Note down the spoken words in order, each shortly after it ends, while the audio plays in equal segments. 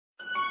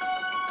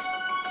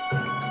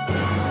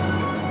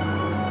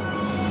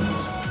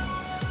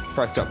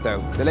First up, though,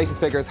 the latest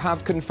figures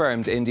have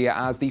confirmed India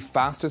as the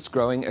fastest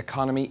growing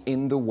economy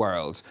in the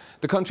world.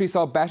 The country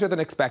saw better than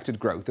expected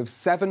growth of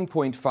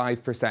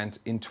 7.5%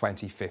 in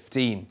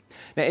 2015.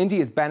 Now, India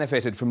has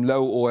benefited from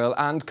low oil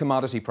and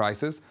commodity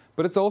prices,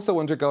 but it's also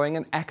undergoing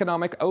an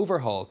economic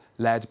overhaul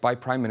led by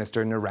Prime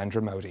Minister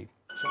Narendra Modi.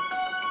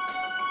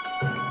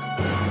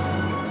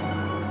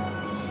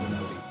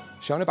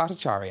 Shona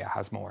Bhattacharya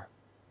has more.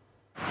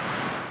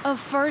 A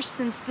first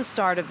since the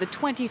start of the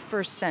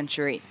 21st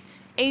century,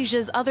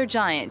 Asia's other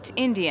giant,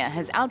 India,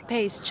 has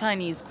outpaced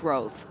Chinese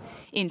growth.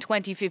 In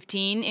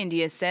 2015,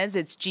 India says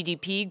its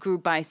GDP grew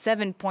by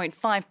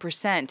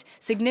 7.5%,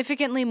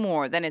 significantly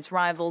more than its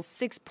rival's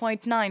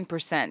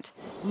 6.9%.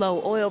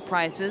 Low oil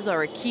prices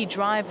are a key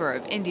driver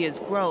of India's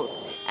growth.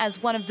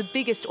 As one of the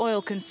biggest oil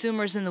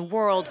consumers in the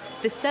world,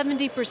 the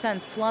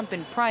 70% slump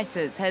in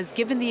prices has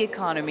given the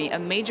economy a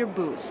major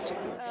boost.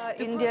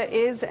 India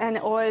is an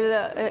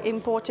oil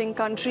importing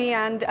country,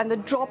 and the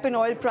drop in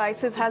oil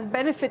prices has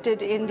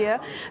benefited India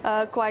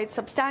quite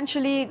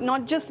substantially,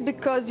 not just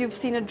because you've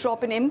seen a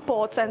drop in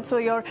imports, and so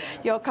your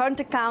current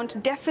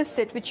account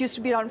deficit, which used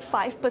to be around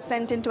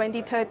 5% in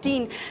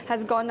 2013,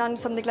 has gone down to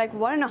something like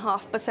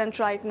 1.5%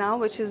 right now,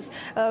 which is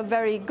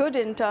very good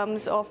in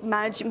terms of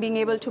being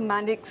able to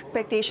manage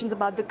expectations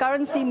about the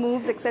currency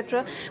moves,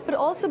 etc., but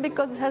also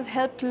because it has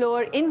helped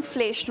lower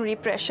inflationary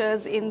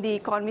pressures in the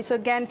economy. So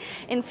again,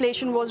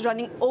 inflation was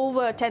running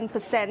over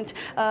 10%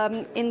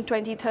 in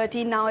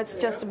 2013. Now it's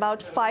just about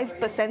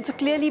 5%. So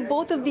clearly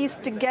both of these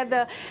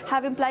together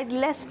have implied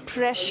less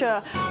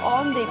pressure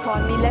on the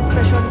economy, less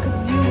pressure on